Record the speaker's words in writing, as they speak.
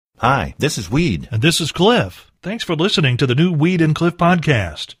Hi, this is Weed. And this is Cliff. Thanks for listening to the new Weed and Cliff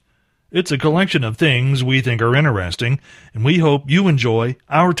podcast. It's a collection of things we think are interesting, and we hope you enjoy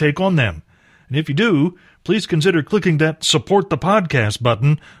our take on them. And if you do, please consider clicking that support the podcast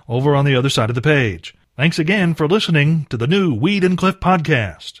button over on the other side of the page. Thanks again for listening to the new Weed and Cliff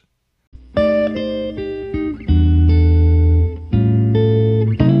podcast.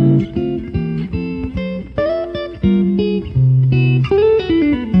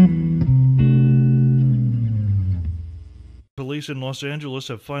 Police in Los Angeles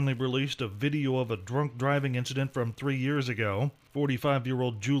have finally released a video of a drunk driving incident from 3 years ago.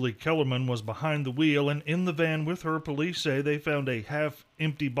 45-year-old Julie Kellerman was behind the wheel, and in the van with her, police say they found a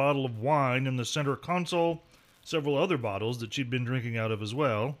half-empty bottle of wine in the center console, several other bottles that she'd been drinking out of as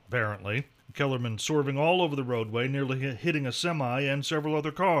well, apparently. Kellerman swerving all over the roadway, nearly hitting a semi and several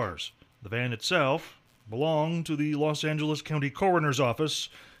other cars. The van itself belonged to the Los Angeles County Coroner's Office.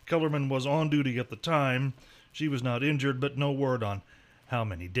 Kellerman was on duty at the time. She was not injured, but no word on how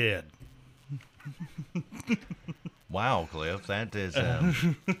many dead. Wow, Cliff, that is...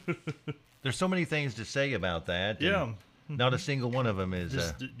 there's so many things to say about that. Yeah. Not a single one of them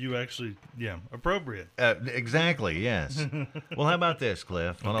is... you actually, appropriate. Exactly, yes. Well, how about this,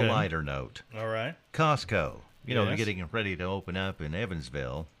 Cliff, on a lighter note? All right. Costco. You know, they're Yes. getting ready to open up in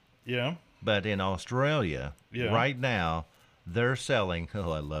Evansville. Yeah. But in Australia, right now, they're selling...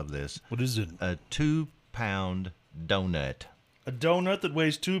 Oh, I love this. What is it? A 2-pound donut. A donut that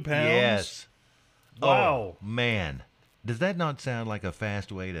weighs 2 pounds? Yes. Wow. Oh, man. Does that not sound like a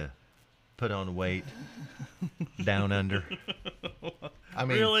fast way to put on weight down under? I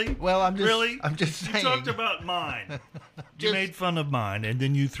mean, Really? Well, I'm just saying. You talked about mine. You Just- made fun of mine, and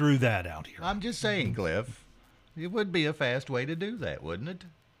then you threw that out here. I'm just saying, Cliff. It would be a fast way to do that, wouldn't it?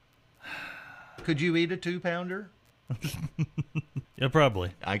 Could you eat a 2-pounder? Yeah,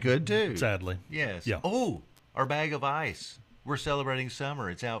 probably. I could too. Sadly. Yes. Yeah. Oh, our bag of ice. We're celebrating summer.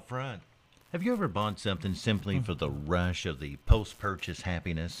 It's out front. Have you ever bought something simply for the rush of the post-purchase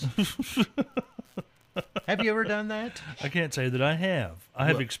happiness? Have you ever done that? I can't say that I have. I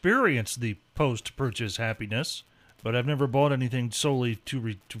have experienced the post-purchase happiness, but I've never bought anything solely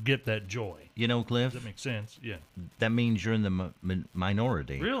to get that joy. You know, Cliff, Does that make sense? Yeah. that means you're in the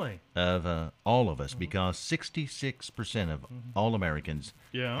minority Really? of all of us, because 66% of all Americans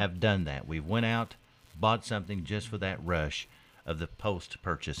Yeah. have done that. We went out, bought something just for that rush of the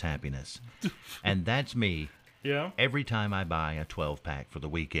post-purchase happiness. And that's me Yeah. every time I buy a 12-pack for the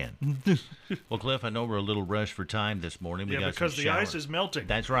weekend. Well, Cliff, I know we're a little rushed for time this morning. We Yeah, got because some the showers. ice is melting.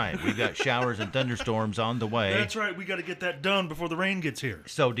 That's right. We've got showers and thunderstorms on the way. That's right. We got to get that done before the rain gets here.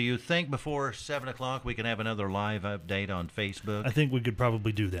 So do you think before 7 o'clock we can have another live update on Facebook? I think we could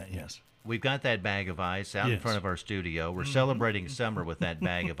probably do that, yes. We've got that bag of ice out in Yes. front of our studio. We're celebrating summer with that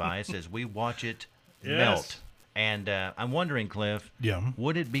bag of ice as we watch it Yes. melt. And I'm wondering, Cliff, Yeah.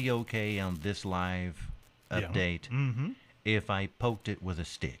 would it be okay on this live update if I poked it with a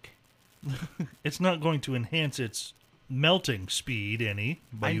stick? It's not going to enhance its melting speed any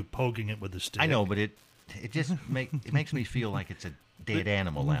by I- you poking it with a stick. I know, but it just makes me feel like it's a dead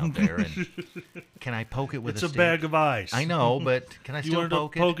animal out there. And can I poke it with It's a a stick? bag of ice. I know, but can I You still learn to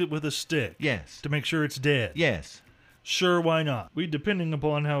poke it? poke it with a stick. Yes. To make sure it's dead. Yes. Sure, why not? Depending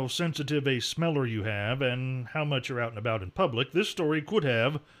upon how sensitive a smeller you have and how much you're out and about in public, this story could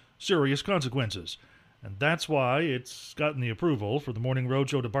have serious consequences. And that's why it's gotten the approval for the Morning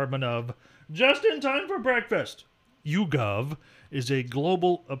Roadshow department of Just in Time for Breakfast. YouGov is a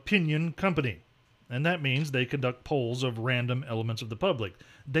global opinion company, and that means they conduct polls of random elements of the public,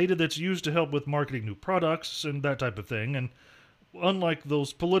 data that's used to help with marketing new products and that type of thing. And unlike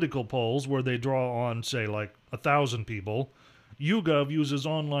those political polls where they draw on, say, like 1,000 people, YouGov uses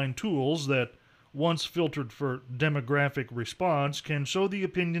online tools that, once filtered for demographic response, can show the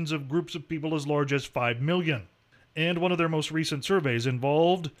opinions of groups of people as large as 5 million. And one of their most recent surveys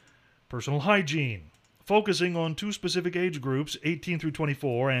involved personal hygiene, focusing on 2 specific age groups, 18 through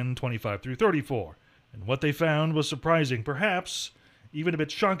 24 and 25 through 34. And what they found was surprising, perhaps even a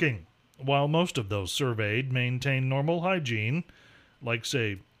bit shocking. While most of those surveyed maintain normal hygiene, like,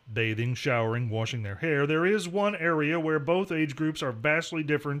 say, bathing, showering, washing their hair, there is one area where both age groups are vastly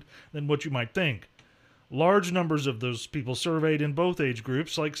different than what you might think. Large numbers of those people surveyed in both age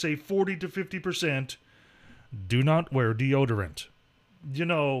groups, like, say, 40 to 50%, do not wear deodorant. You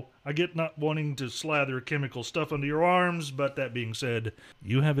know, I get not wanting to slather chemical stuff under your arms, but that being said,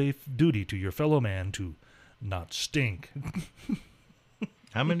 you have a duty to your fellow man to not stink.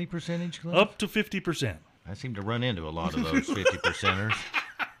 How many percentage, Cliff? Up to 50%. I seem to run into a lot of those 50%ers.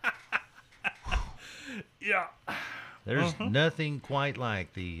 Yeah. There's nothing quite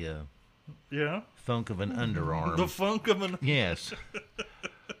like the Yeah. funk of an underarm. The funk of an. Yes.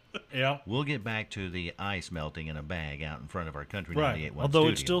 Yeah. We'll get back to the ice melting in a bag out in front of our Country Right. 98.1 Although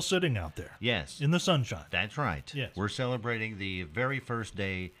it's studio. still sitting out there Yes. in the sunshine. That's right. Yes. We're celebrating the very first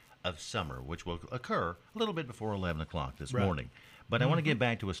day of summer, which will occur a little bit before 11 o'clock this Right. morning. But I want to get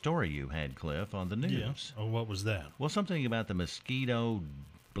back to a story you had, Cliff, on the news. Yes. Oh, what was that? Well, something about the mosquito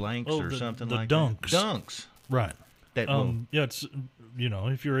blanks Oh, or the- something the like dunks. that. Dunks. Right. That will, Yeah, it's,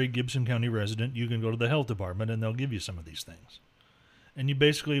 if you're a Gibson County resident, you can go to the health department and they'll give you some of these things. And you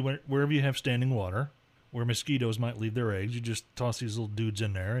basically, wherever you have standing water, where mosquitoes might leave their eggs, you just toss these little dudes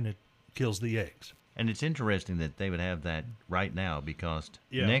in there and it kills the eggs. and it's interesting that they would have that right now because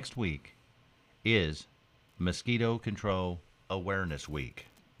Yeah. next week is Mosquito Control Awareness Week.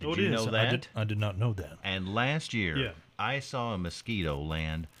 Did Oh, it you is. know that? I did not know that. And last year, Yeah. I saw a mosquito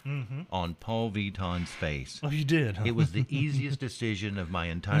land on Paul Vuitton's face. Oh, you did. Huh? It was the easiest decision of my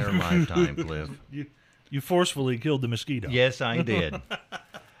entire lifetime, Cliff. You forcefully killed the mosquito. Yes, I did.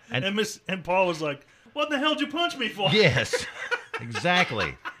 And Paul was like, "What the hell did you punch me for?" Yes,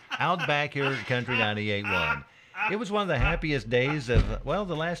 exactly. Out back here at Country 98.1. It was one of the happiest days of, well,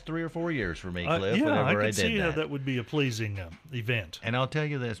 the last 3 or 4 years for me, Cliff, yeah, I whenever I could did see how that. that would be a pleasing event. And I'll tell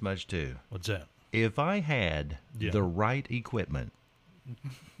you this much, too. What's that? If I had Yeah. the right equipment,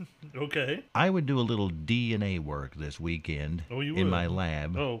 Okay. I would do a little DNA work this weekend Oh, you in would? my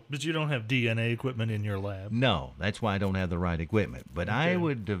lab. Oh, but you don't have DNA equipment in your lab. No, that's why I don't have the right equipment. But I Okay.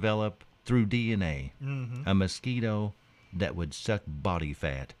 would develop, through DNA, Mm-hmm. a mosquito that would suck body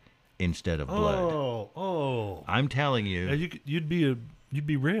fat instead of blood. Oh. I'm telling you, Yeah, you'd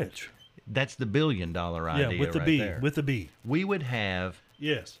be rich. that's the $1 billion idea Yeah, with the right bee. there. With the bee. We would have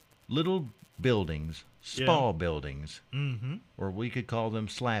Yes. little buildings, Yeah. spa buildings, Mm-hmm. or we could call them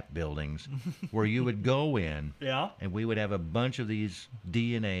slap buildings, where you would go in Yeah. and we would have a bunch of these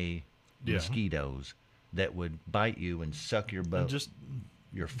DNA Yeah. mosquitoes that would bite you and suck your butt, Just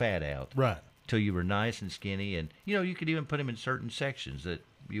your fat out right. till you were nice and skinny. And, you could even put them in certain sections that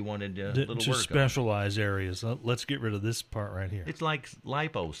you wanted a little To work on. specialize areas. Let's get rid of this part right here. It's like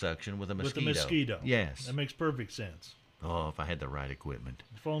liposuction with a With mosquito. the mosquito. Yes. That makes perfect sense. Oh, if I had the right equipment.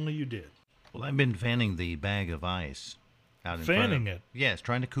 If only you did. Well, I've been fanning the bag of ice out in Fanning front of, it? Yes,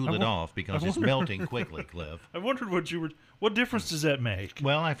 trying to cool it off because it's wonder- melting quickly, Cliff. I wondered what difference does that make?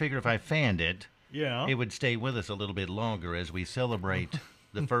 Well, I figure if I fanned it, Yeah. it would stay with us a little bit longer as we celebrate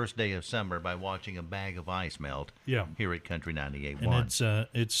the first day of summer by watching a bag of ice melt Yeah. here at Country 98.1. And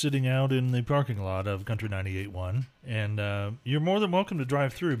it's sitting out in the parking lot of Country 98.1. And you're more than welcome to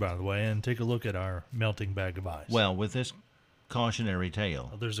drive through, by the way, and take a look at our melting bag of ice. Well, with this cautionary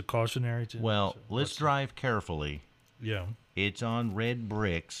tale, There's a cautionary too. well, So let's what's- drive carefully. Yeah. It's on red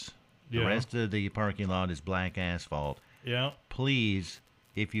bricks. The Yeah. rest of the parking lot is black asphalt. Yeah. Please,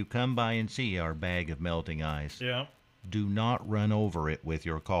 if you come by and see our bag of melting ice, Yeah. do not run over it with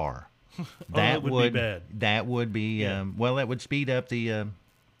your car. that would be bad. That would be Yeah. that would speed up the Well,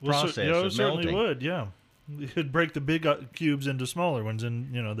 process yeah, it of certainly melting. would. Yeah. It'd break the big cubes into smaller ones,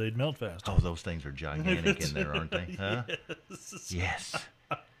 and they'd melt faster. Oh, those things are gigantic in there, aren't they? Huh? Yes.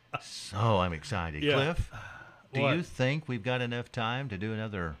 So I'm excited, Yeah. Cliff. Do What? you think we've got enough time to do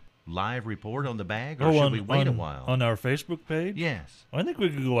another live report on the bag, or should we wait a while? on our Facebook page? Yes. I think we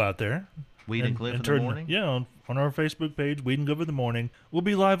could go out there. Weed and Cliff in the turn- morning. Yeah, on our Facebook page, Weed and Cliff in the morning. We'll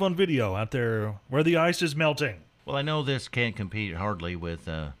be live on video out there where the ice is melting. Well, I know this can't compete hardly with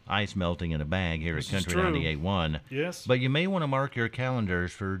ice melting in a bag here This at is Country true. 98.1. Yes. But you may want to mark your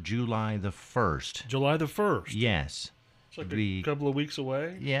calendars for July the 1st. July the 1st. Yes. It's like We- a couple of weeks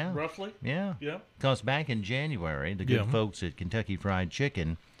away. Yeah. Roughly. Yeah. Yeah. Because back in January, the good Yeah. folks at Kentucky Fried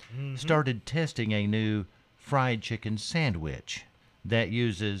Chicken Mm-hmm. started testing a new fried chicken sandwich that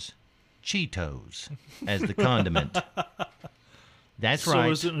uses Cheetos as the condiment. That's So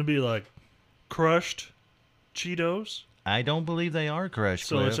right. is it going to be like crushed Cheetos? I don't believe they are crushed,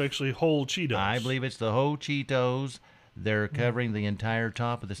 So Cliff. it's actually whole Cheetos. I believe it's the whole Cheetos. They're covering the entire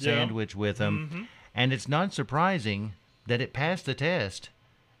top of the Yeah. sandwich with them. Mm-hmm. And it's not surprising that it passed the test.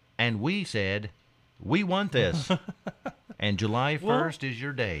 And we said, we want this. And July 1st is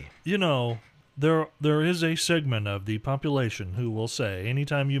your day. There is a segment of the population who will say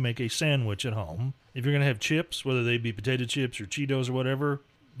anytime you make a sandwich at home, if you're going to have chips, whether they be potato chips or Cheetos or whatever,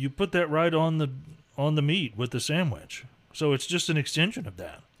 you put that right on the meat with the sandwich. So it's just an extension of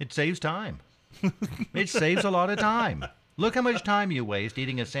that. It saves time. It saves a lot of time. Look how much time you waste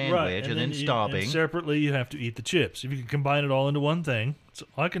eating a sandwich and then stopping. And separately, you have to eat the chips. If you can combine it all into one thing,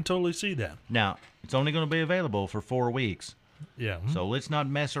 I can totally see that. Now, it's only going to be available for 4 weeks. Yeah. So let's not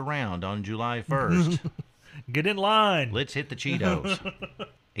mess around on July 1st. Get in line. Let's hit the Cheetos.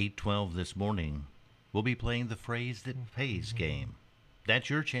 8:12 this morning, we'll be playing the Phrase That Pays game. That's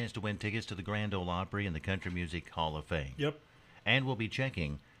your chance to win tickets to the Grand Ole Opry and the Country Music Hall of Fame. Yep. And we'll be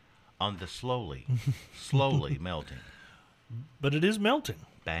checking on the slowly melting But it is melting.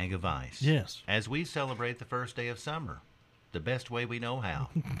 bag of ice. Yes. As we celebrate the first day of summer, the best way we know how.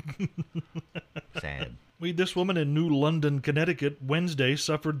 Sad. This woman in New London, Connecticut, Wednesday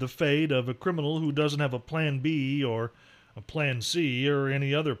suffered the fate of a criminal who doesn't have a plan B or a plan C or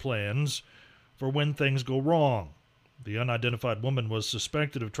any other plans for when things go wrong. The unidentified woman was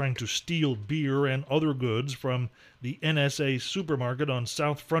suspected of trying to steal beer and other goods from the NSA supermarket on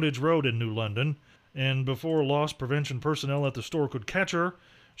South Frontage Road in New London, and before loss prevention personnel at the store could catch her,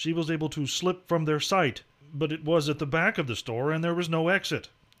 she was able to slip from their sight. But it was at the back of the store and there was no exit.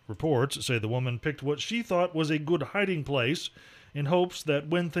 Reports say the woman picked what she thought was a good hiding place in hopes that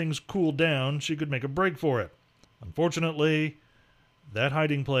when things cooled down, she could make a break for it. Unfortunately, that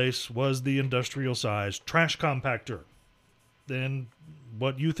hiding place was the industrial-sized trash compactor. Then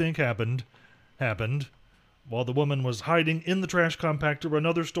what you think happened. While the woman was hiding in the trash compactor,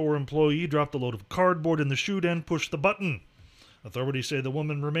 another store employee dropped a load of cardboard in the chute and pushed the button. Authorities say the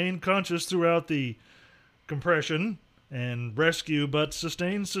woman remained conscious throughout the compression and rescue, but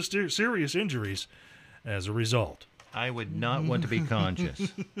sustained serious injuries as a result. I would not want to be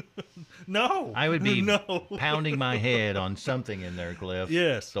conscious. No. I would be No. pounding my head on something in there, Cliff.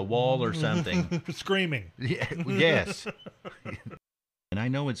 Yes. The wall or something. Screaming. Yes. And I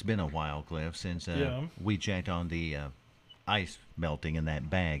know it's been a while, Cliff, since Yeah. we checked on the ice melting in that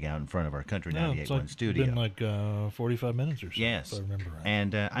bag out in front of our Country No, 98.1 it's like studio. been like 45 minutes or so, Yes. if I remember right.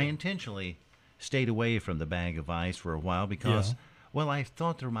 And I intentionally stayed away from the bag of ice for a while because, Yeah. well, I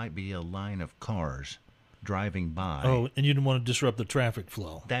thought there might be a line of cars driving by. Oh, and you didn't want to disrupt the traffic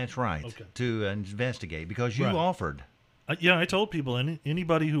flow. That's right. Okay. To investigate because you Right. offered. Yeah, I told people,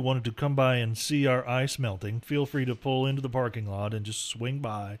 anybody who wanted to come by and see our ice melting, feel free to pull into the parking lot and just swing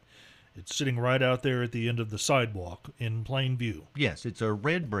by. It's sitting right out there at the end of the sidewalk in plain view. Yes, it's a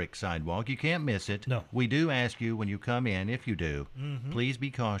red brick sidewalk. You can't miss it. No. We do ask you when you come in, if you do, please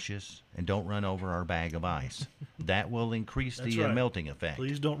be cautious and don't run over our bag of ice. That will increase That's the right. melting effect.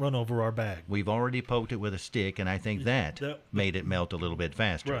 Please don't run over our bag. We've already poked it with a stick, and I think that made it melt a little bit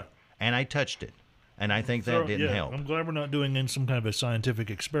faster. Right. And I touched it, and I think that didn't help. I'm glad we're not doing in some kind of a scientific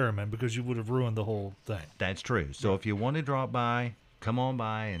experiment because you would have ruined the whole thing. That's true. So if you want to drop by, come on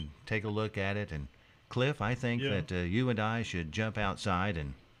by and take a look at it. And Cliff, I think Yeah. that you and I should jump outside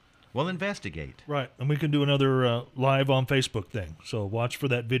and, well, investigate. Right, and we can do another live on Facebook thing. So watch for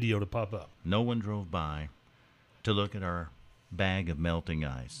that video to pop up. No one drove by to look at our bag of melting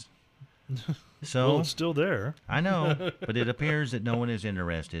ice. So Well, it's still there. I know, but it appears that no one is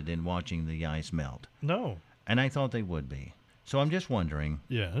interested in watching the ice melt. No. And I thought they would be. So I'm just wondering,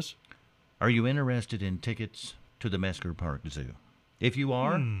 Yes. are you interested in tickets to the Mesker Park Zoo? If you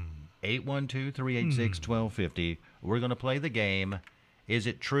are, 812-386-1250. We're going to play the game. Is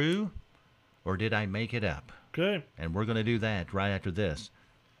it true or did I make it up? Okay. And we're going to do that right after this.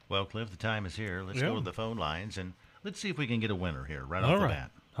 Well, Cliff, the time is here. Let's Yeah. go to the phone lines and let's see if we can get a winner here right All off the right.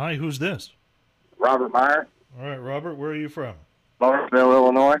 bat. Hi, who's this? Robert Meyer, All right, Robert, where are you from? Lawrenceville,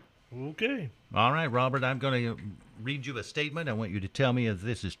 Illinois. Okay. All right, Robert, I'm going to read you a statement. I want you to tell me if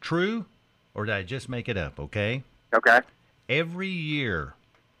this is true or did I just make it up, okay? Okay. Every year,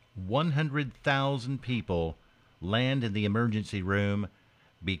 100,000 people land in the emergency room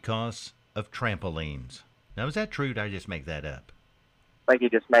because of trampolines. Now, is that true or did I just make that up? I think you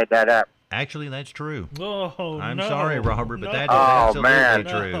just made that up. Actually, that's true. Oh, I'm no. sorry, Robert, but No. that is Oh, absolutely man.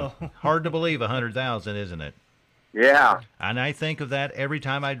 true. No. Hard to believe 100,000, isn't it? Yeah. And I think of that every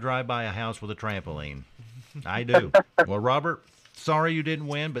time I drive by a house with a trampoline. I do. Well, Robert, sorry you didn't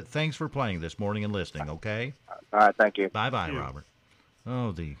win, but thanks for playing this morning and listening, okay? All right. Thank you. Bye-bye, Thank you. Robert.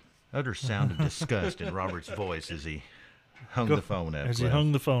 Oh, the utter sound of disgust in Robert's voice as he hung the phone up. As he Cliff.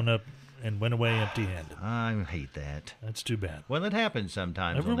 hung the phone up and went away empty-handed. I hate that. That's too bad. Well, it happens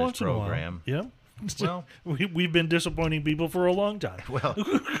sometimes Every on this once program. in a while. Yeah. Well, We've been disappointing people for a long time. well,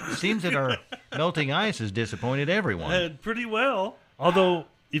 it seems that our melting ice has disappointed everyone. Pretty well. Although,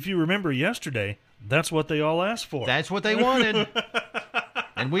 if you remember yesterday, that's what they all asked for. That's what they wanted.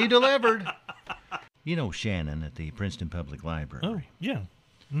 And we delivered. You know Shannon at the Princeton Public Library. Oh, yeah.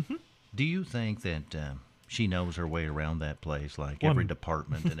 Do you think that she knows her way around that place, like Well, every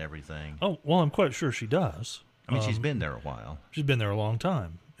department and everything? Oh, well, I'm quite sure she does. I mean, she's been there a while. She's been there a long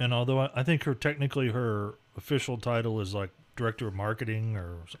time. And although I think technically her official title is like director of marketing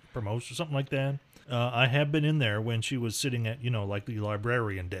or promotion or something like that, I have been in there when she was sitting at, like the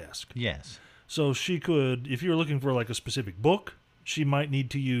librarian desk. Yes. So she could, if you're looking for like a specific book, she might need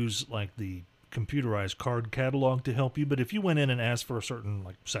to use like the computerized card catalog to help you. But if you went in and asked for a certain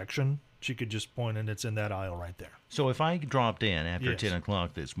like section, she could just point and it's in that aisle right there. So if I dropped in after Yes. 10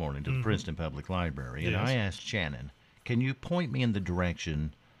 o'clock this morning to the Princeton Public Library and Yes. I asked Shannon, can you point me in the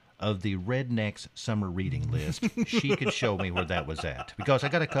direction of the Rednecks Summer Reading List, she could show me where that was at. Because I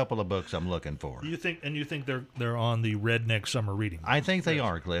got a couple of books I'm looking for. You think they're on the Redneck Summer Reading List? I think they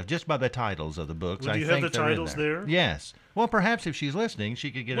are, Cliff, just by the titles of the books. Well, do I you think have the they're in titles there? Yes. Well, perhaps if she's listening, she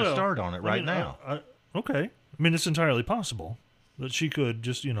could get a start on it right now. Okay. I mean, it's entirely possible that she could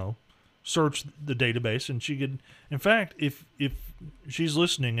just, search the database, and she could, in fact, if she's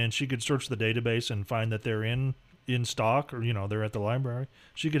listening and she could search the database and find that they're in stock, or they're at the library,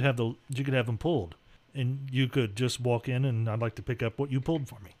 she could have them pulled, and you could just walk in and I'd like to pick up what you pulled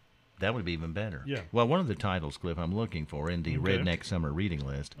for me. That would be even better. Yeah. Well, one of the titles, Cliff, I'm looking for in the Okay. Redneck Summer Reading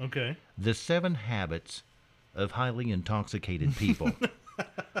List, Okay. The 7 Habits of Highly Intoxicated People.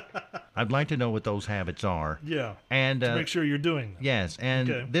 I'd like to know what those habits are. Yeah. And To make sure you're doing them. yes, and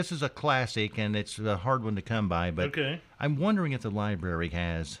Okay. this is a classic, and it's a hard one to come by, but Okay. I'm wondering if the library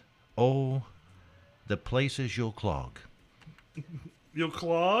has, the places you'll clog. You'll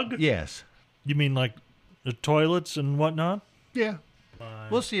clog? Yes. You mean like the toilets and whatnot? Yeah.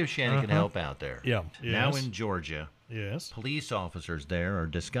 We'll see if Shannon can help out there. Yeah. Now Yes. in Georgia, Yes. police officers there are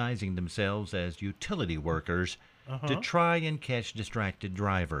disguising themselves as utility workers to Uh-huh. try and catch distracted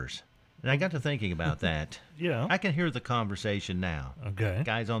drivers. And I got to thinking about that. Yeah. I can hear the conversation now. Okay.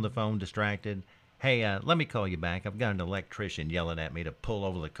 Guy's on the phone distracted. Hey, let me call you back. I've got an electrician yelling at me to pull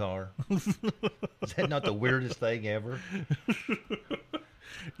over the car. Is that not the weirdest thing ever?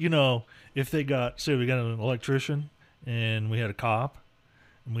 If they say we got an electrician and we had a cop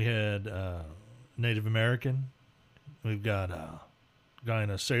and we had Native American, we've got a guy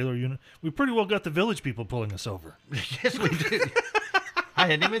in a sailor unit, we pretty well got the village people pulling us over. Yes, we do. I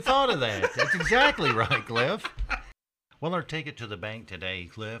hadn't even thought of that. That's exactly right, Cliff. Well, our Take It to the Bank today,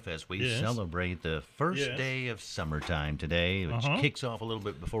 Cliff, as we Yes. celebrate the first Yes. day of summertime today, which Uh-huh. kicks off a little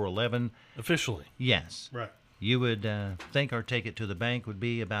bit before 11. Officially. Yes. Right. You would think our Take It to the Bank would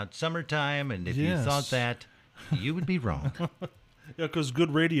be about summertime, and if you Yes. thought that, you would be wrong. Yeah, because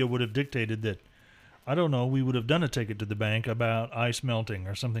good radio would have dictated that, I don't know, we would have done a Take It to the Bank about ice melting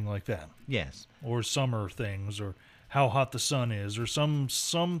or something like that. Yes. Or summer things, or how hot the sun is, or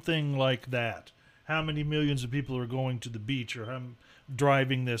something like that. How many millions of people are going to the beach, or how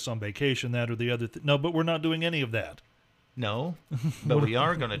driving this on vacation, that or the other. No, but we're not doing any of that. No, but we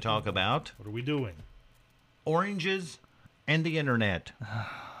are going to talk about What are we doing? oranges and the internet.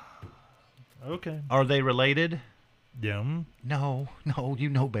 Okay. Are they related? Yeah. No, you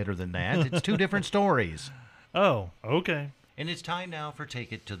know better than that. It's two different stories. Oh, okay. And it's time now for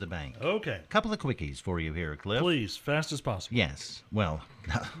Take It to the Bank. Okay. Couple of quickies for you here, Cliff. Please, fast as possible. Yes. Well,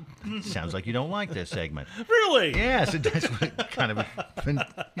 sounds like you don't like this segment. Really? Yes, that's what it kind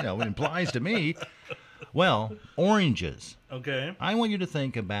of implies to me. Well, oranges. Okay. I want you to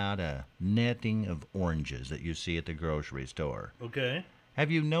think about a netting of oranges that you see at the grocery store. Okay.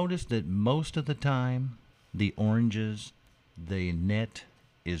 Have you noticed that most of the time the oranges, the net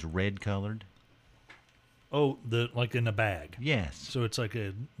is red colored? Oh, like in a bag. Yes. So it's like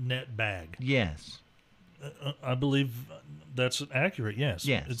a net bag. Yes. I believe that's accurate, yes.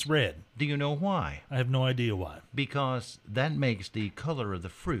 Yes. It's red. Do you know why? I have no idea why. Because that makes the color of the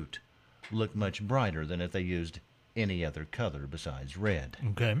fruit look much brighter than if they used any other color besides red.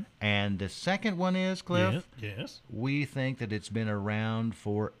 Okay. And the second one is, Cliff, Yes. we think that it's been around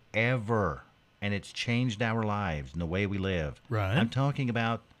forever, and it's changed our lives and the way we live. Right. I'm talking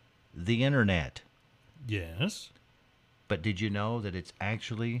about the internet. Yes. But did you know that it's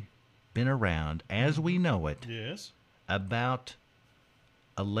actually been around, as we know it, Yes. about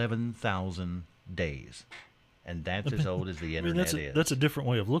 11,000 days? And that's as old as the I mean, internet is. that's a different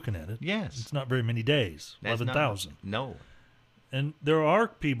way of looking at it. Yes. It's not very many days. That's not- 11,000. No. And there are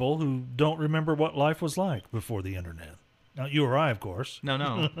people who don't remember what life was like before the internet. Now, you or I, of course.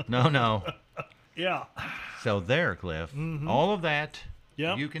 No. Yeah. So there, Cliff. All of that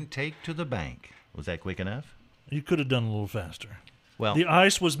Yep. you can take to the bank. Was that quick enough? You could have done a little faster. Well, The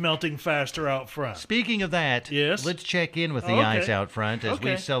ice was melting faster out front. speaking of that, Yes? let's check in with the Okay. ice out front as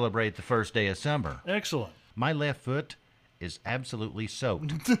we Okay. celebrate the first day of summer. Excellent. My left foot is absolutely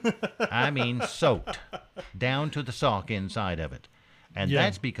soaked. I mean soaked. Down to the sock inside of it. And Yeah.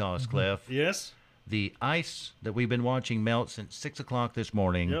 that's because, Cliff, Yes? the ice that we've been watching melt since 6 o'clock this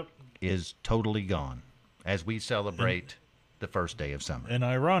morning Yep. is totally gone as we celebrate the first day of summer. And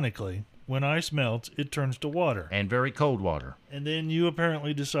ironically, when ice melts, it turns to water. And very cold water. And then you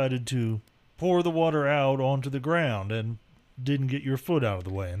apparently decided to pour the water out onto the ground and didn't get your foot out of the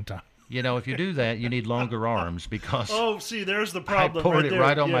way in time. You know, if you do that, you need longer arms because Oh, see, there's the I problem. poured right it there.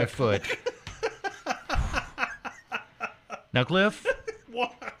 right on Yeah. my foot. Now, Cliff,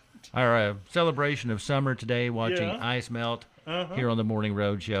 What? our celebration of summer today, watching Yeah. ice melt Uh-huh. here on the Morning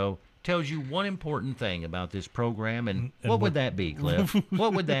Road Show, tells you one important thing about this program. And what would that be, Cliff?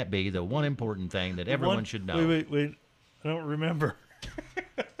 What would that be, the one important thing that everyone should know? Wait. I don't remember.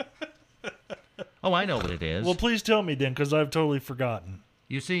 Oh, I know what it is. Well, please tell me then, because I've totally forgotten.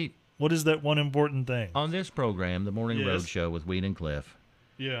 You see, What is that one important thing? on this program, the Morning Road Yes. Show with Weed and Cliff,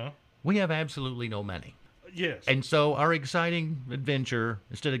 Yeah. we have absolutely no money. Yes. And so our exciting adventure,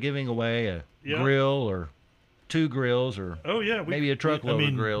 instead of giving away a Yeah. grill or 2 grills or oh, yeah. maybe a truckload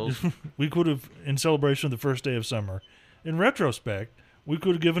of grills. We could have, in celebration of the first day of summer, in retrospect, we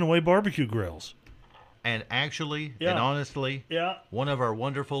could have given away barbecue grills. And actually Yeah. and honestly, Yeah. one of our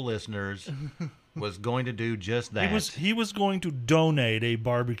wonderful listeners was going to do just that. He was going to donate a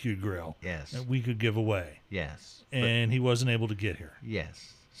barbecue grill Yes. that we could give away, Yes. and he wasn't able to get here.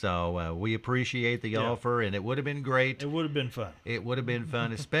 Yes. So we appreciate the Yeah. offer, and it would have been great. It would have been fun. It would have been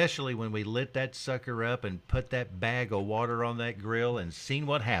fun, especially when we lit that sucker up and put that bag of water on that grill and seen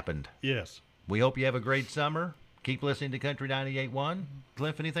what happened. Yes. We hope you have a great summer. Keep listening to Country 98.1.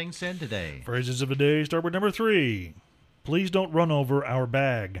 Cliff, anything said today? Phrases of the day start with number 3. Please don't run over our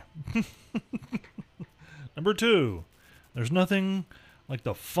bag. Number 2. There's nothing like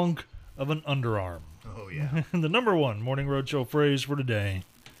the funk of an underarm. Oh, yeah. And the number 1 Morning Roadshow phrase for today.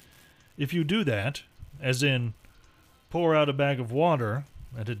 If you do that, as in pour out a bag of water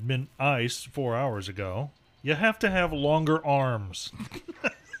that had been iced 4 hours ago, you have to have longer arms.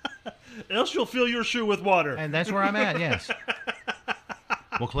 Else you'll fill your shoe with water. And that's where I'm at, yes.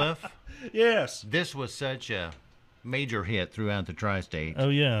 Well, Cliff, Yes. this was such a major hit throughout the tri-state. Oh,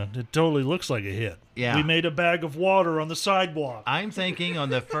 yeah. It totally looks like a hit. Yeah. We made a bag of water on the sidewalk. I'm thinking on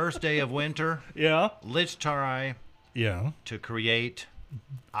the first day of winter, Yeah. let's try Yeah. to create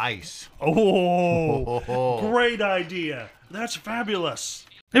ice. Oh, great idea. That's fabulous.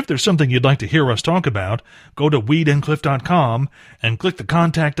 If there's something you'd like to hear us talk about, go to weedandcliff.com and click the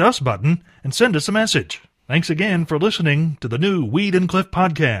Contact Us button and send us a message. Thanks again for listening to the new Weed and Cliff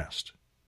podcast.